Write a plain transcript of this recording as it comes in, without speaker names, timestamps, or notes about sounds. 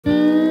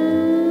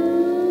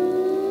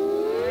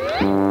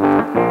It's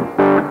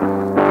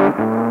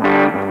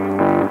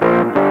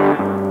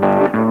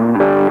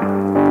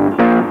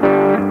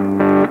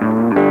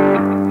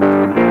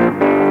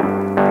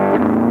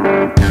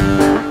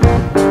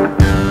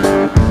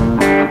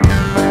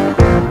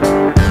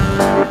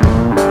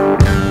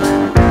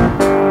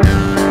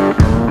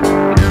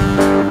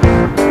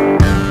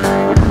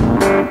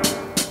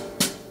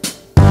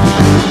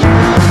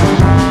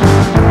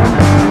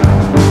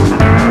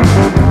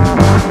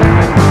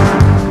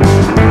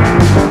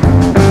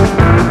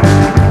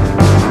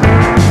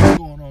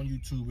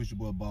your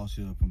boy Boss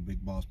here from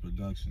Big Boss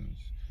Productions.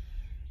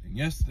 And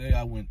yesterday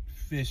I went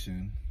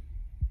fishing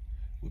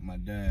with my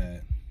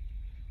dad,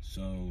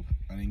 so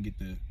I didn't get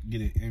to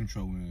get an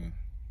intro in.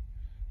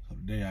 So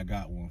today I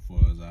got one for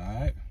us,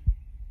 alright?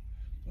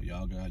 So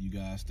you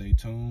guys stay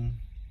tuned,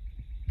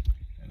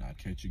 and I'll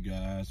catch you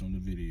guys on the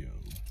video.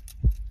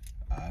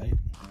 Alright?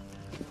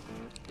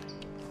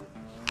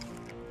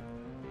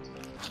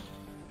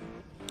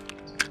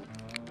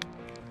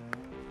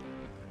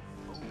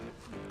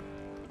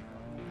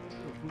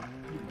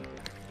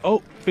 Oh,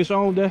 fish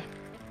on there.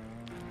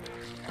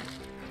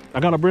 I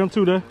got a brim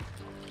too there.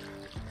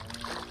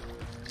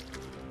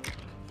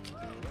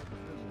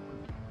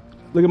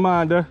 Look at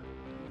mine there.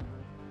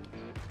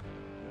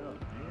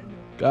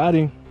 Got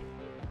him.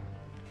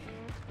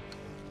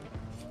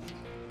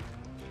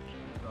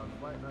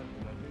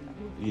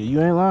 Yeah,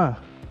 you ain't lying.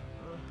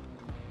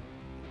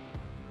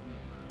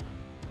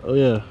 Oh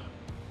yeah.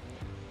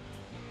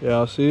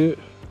 Yeah, I see it.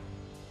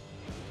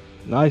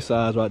 Nice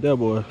size right there,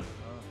 boy.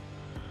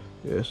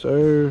 Yes,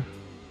 sir.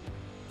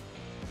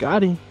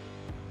 Got him.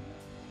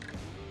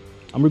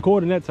 I'm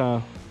recording that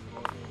time.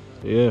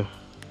 Yeah.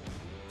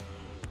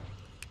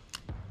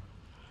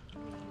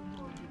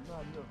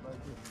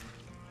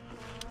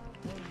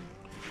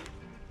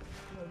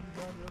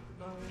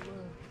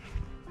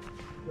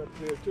 Got to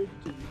pay attention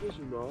to your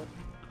fishing rod.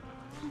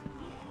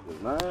 The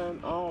line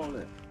on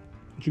it.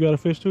 You got a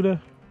fish too there?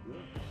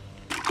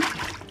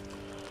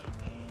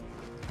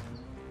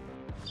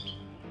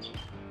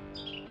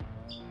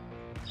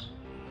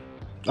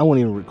 I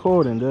wasn't even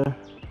recording there.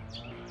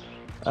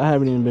 I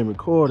haven't even been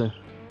recording.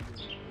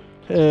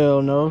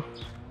 Hell no.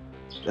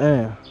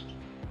 Damn.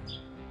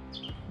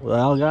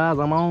 Well, guys,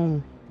 I'm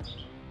on.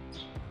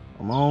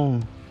 I'm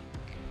on.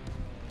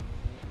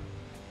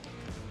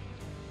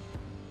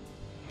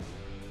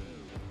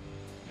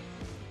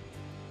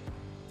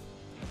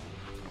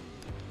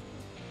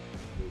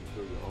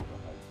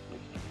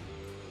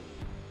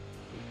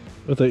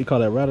 What you call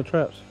that? Rattle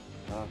traps?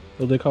 Huh?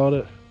 What they call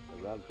it? A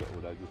rattle trap.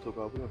 What I just took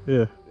off with?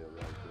 Yeah.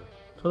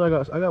 So I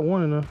got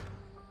one in there.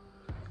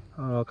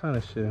 All kind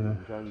of shit in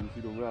there. You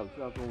see them rattle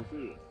traps on the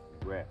field?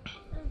 Rat.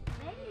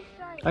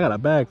 I got a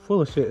bag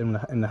full of shit in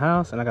the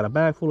house, and I got a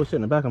bag full of shit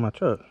in the back of my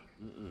truck.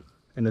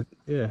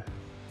 Yeah.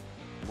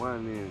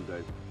 One in,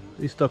 Dave.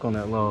 He's stuck on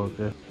that log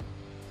there.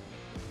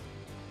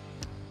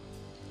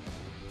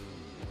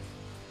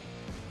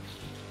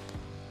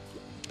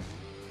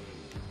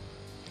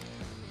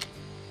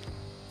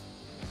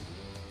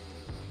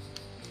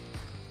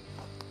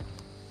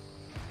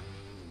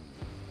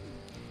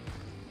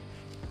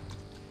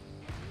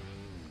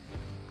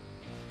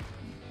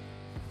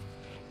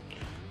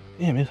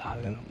 Damn, it's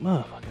hot than a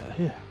motherfucker out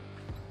here.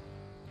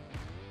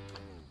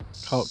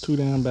 Caught 2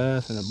 damn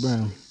bass and a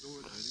brim.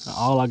 Now,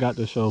 all I got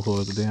to show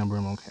for is the damn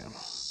brim on camera.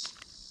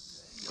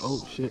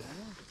 Oh shit.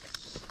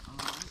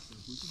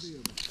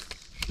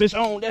 Fish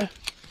on there.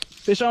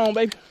 Fish on,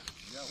 baby.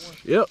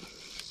 Yep.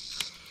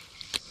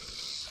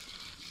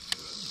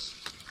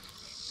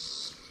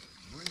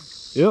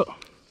 Yep.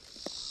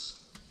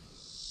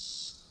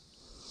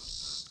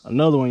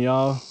 Another one,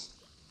 y'all.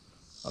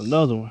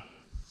 Another one.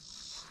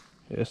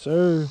 Yes,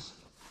 sir.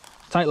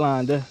 Tight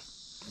line there.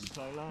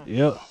 Tight line?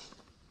 Yep.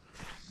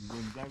 You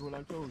doing exactly what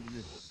I told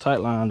you. Tight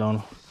line on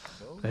him.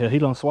 Hell, he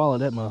done swallow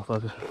that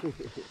motherfucker.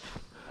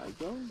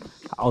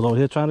 I was over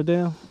here trying to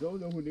damn. Don't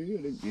know what they hear.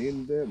 They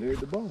in there. They're at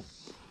the bottom.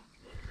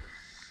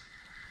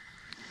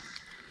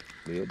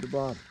 They're at the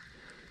bottom.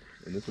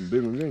 And there's some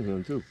big ones in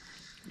here too.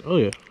 Oh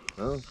yeah.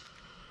 Huh?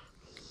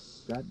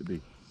 Got to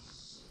be.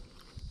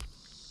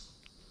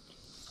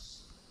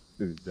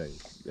 This thing.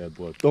 That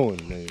boy throwing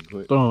the name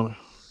quick. Throwing.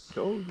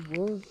 Told you,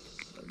 boy.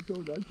 I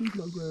told you I teach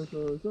my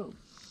grandson something.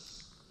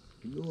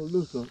 You know a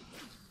little something.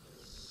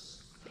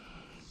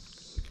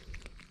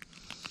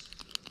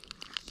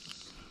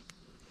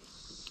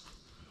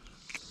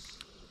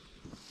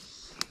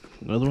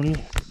 Another one in.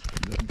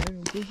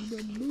 Damn, fish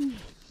doesn't move.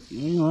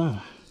 You ain't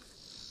lying.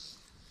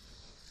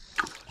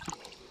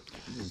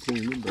 You done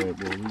seen them bad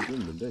boys in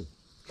today.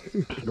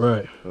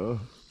 Right. Might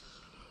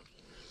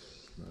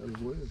as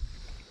well.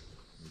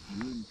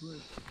 You in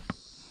place.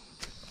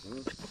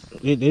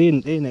 They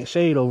in that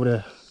shade over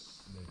there.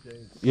 That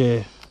shade?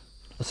 Yeah.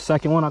 That's the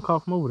second one I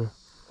caught from over there.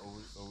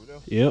 Over there?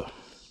 Yep.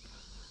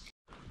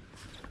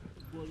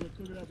 Boy, let's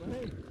took it out my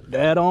hand.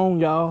 Dad on,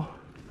 y'all.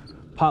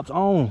 Pops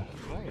on.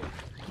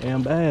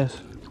 Damn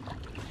bass.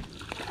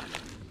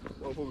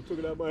 Motherfucker took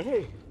it out my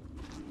hand.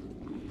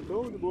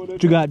 Told you, boy,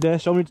 What you got there?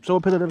 Show a picture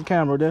of the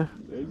camera there.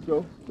 There you you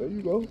go. There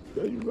you go.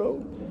 There you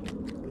go.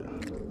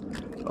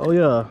 Oh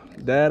yeah,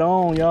 dad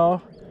on,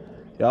 y'all.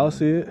 Y'all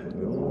see it?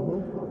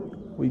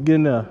 We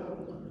getting there.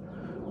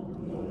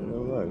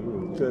 All right, we're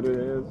gonna tear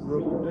their asses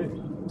up today.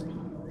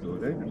 So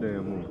it ain't the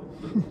damn one.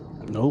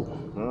 Nope.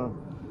 Huh?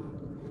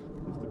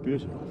 It's the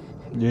picture.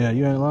 Yeah,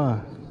 you ain't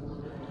lying.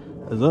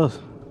 That's us.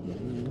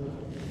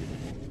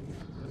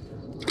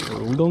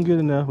 We gonna get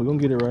in there. We gonna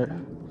get it right.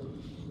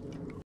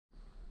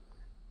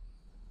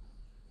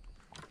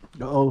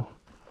 Uh-oh.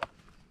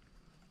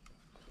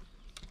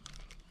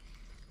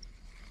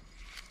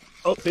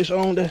 Oh, fish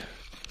on there.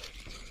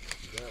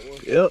 Got one?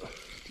 Yep.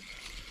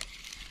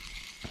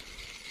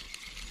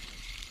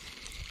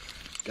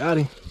 Got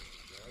him.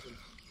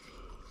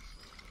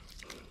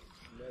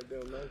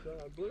 Goddamn nice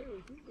size bread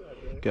too,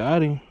 goddamn.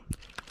 Got him.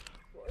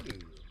 What is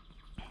it?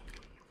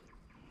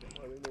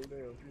 Ain't no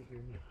damn fish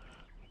in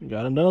here.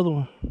 Got another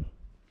one.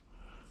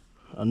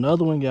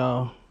 Another one,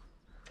 y'all.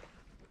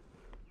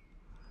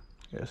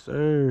 Yes,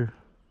 sir.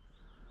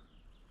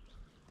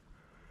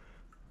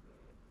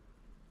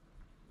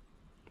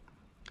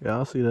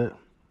 Y'all see that?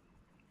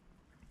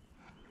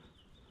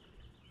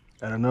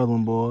 Got another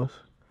one, boys.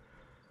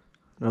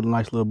 Another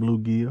nice little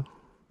bluegill.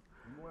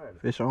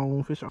 Fish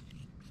on, fish on.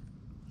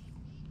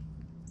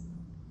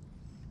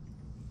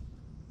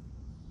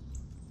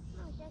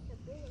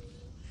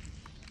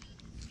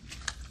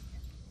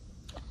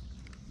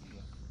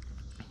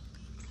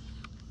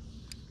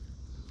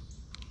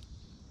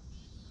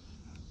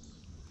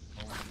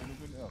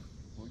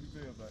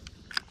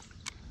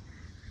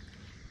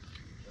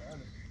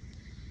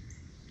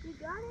 You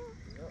got it?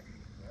 Yep,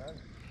 got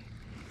it.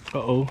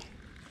 Uh-oh.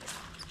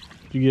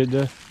 Did you get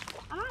that?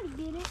 I might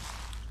get it.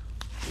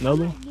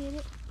 Another I one? might get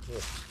it.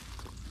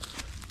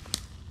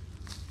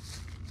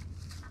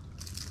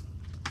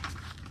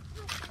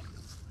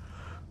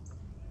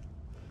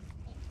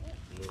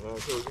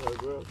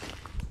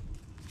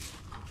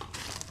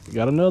 You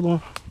got another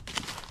one?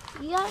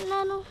 You got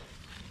another one?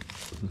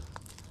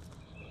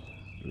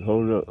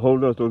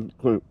 Hold up so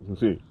quick and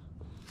see.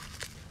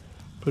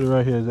 Put it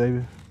right here,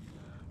 Xavier.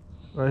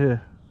 Right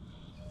here.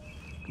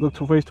 Look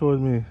to face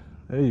towards me.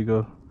 There you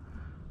go.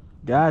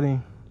 Got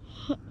him.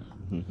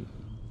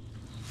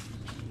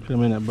 Put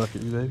him in that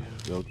bucket, Xavier.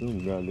 Yo,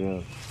 them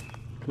goddamn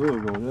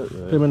plugs on that,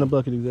 Put him in the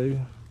bucket,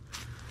 Xavier.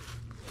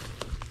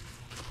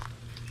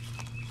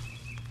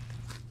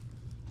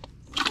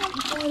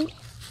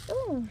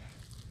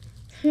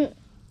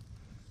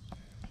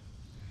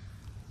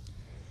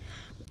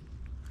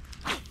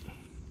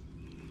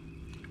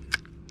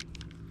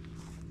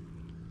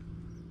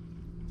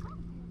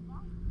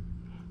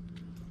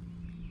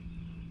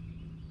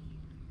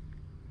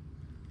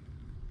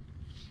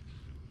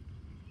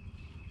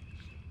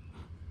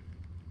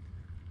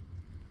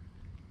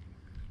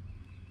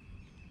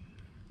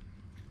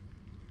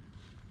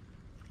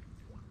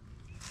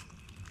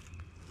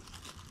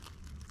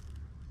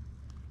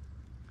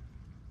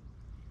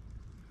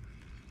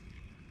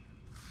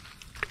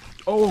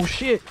 Oh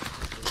shit!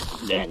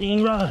 That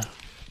ain't right.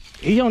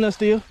 He on there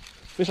still.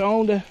 Fish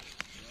on there.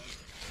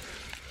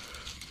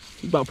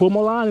 He about to pull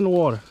my line in the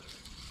water.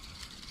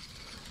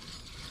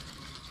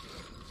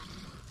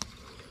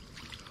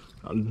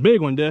 A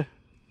big one there.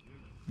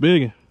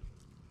 Big one.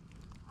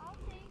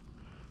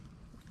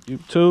 You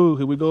too.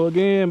 Here we go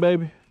again,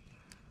 baby.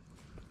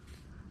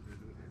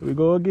 Here we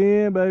go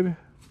again, baby.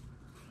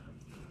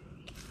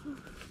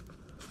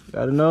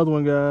 Got another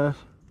one, guys.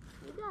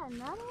 You got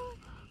another one?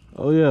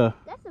 Oh yeah.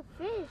 That's a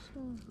fish.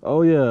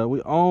 Oh yeah,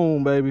 we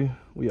own, baby.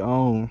 We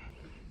own.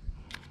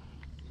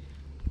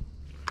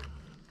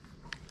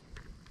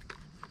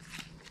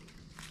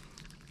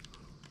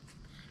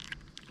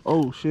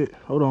 Oh shit,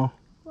 hold on.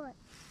 What?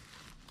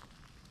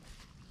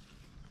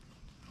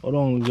 Hold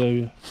on,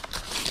 Xavier.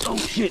 Oh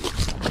shit.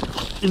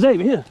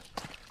 Xavier, here.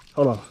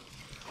 Hold on.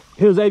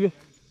 Here, Xavier.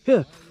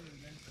 Here.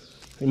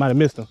 He might have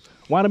missed him.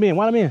 Wind him in,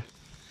 wind him in.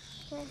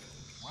 Okay.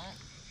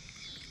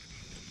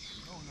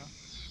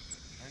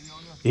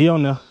 He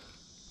on there.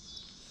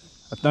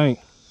 I think.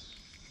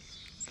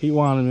 Keep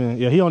winding him in.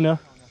 Yeah, he on there.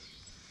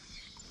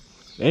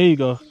 There you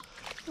go.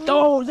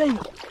 Oh, Xavier.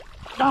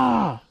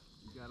 Ah.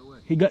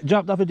 He got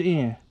dropped off at the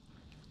end.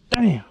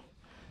 Damn.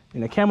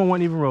 And the camera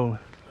wasn't even rolling.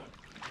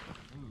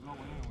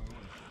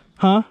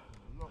 Huh?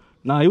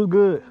 Nah, he was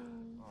good.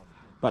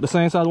 About the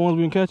same size of the ones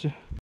we been catching.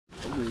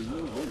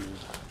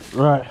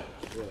 Right.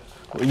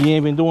 Well, you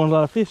ain't been doing a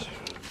lot of fishing.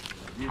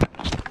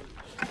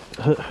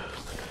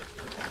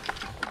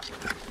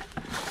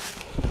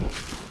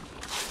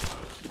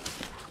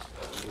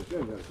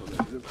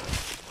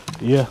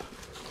 Yeah.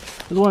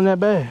 This wasn't that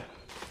bad.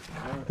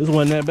 This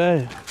wasn't that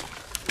bad.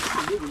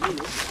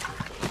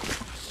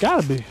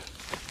 Gotta be.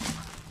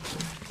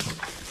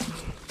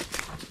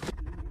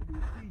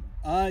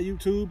 Alright,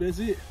 YouTube, that's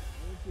it.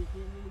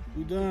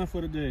 We done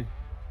for the day.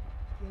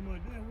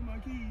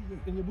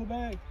 In your book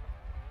bag?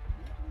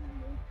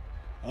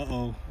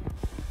 Uh-oh.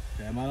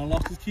 Damn, I done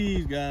lost his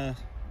keys, guys.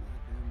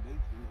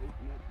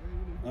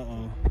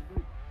 Uh-oh.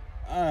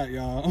 Alright,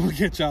 y'all. I'm gonna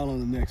catch y'all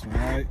on the next one,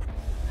 alright?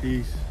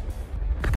 Peace.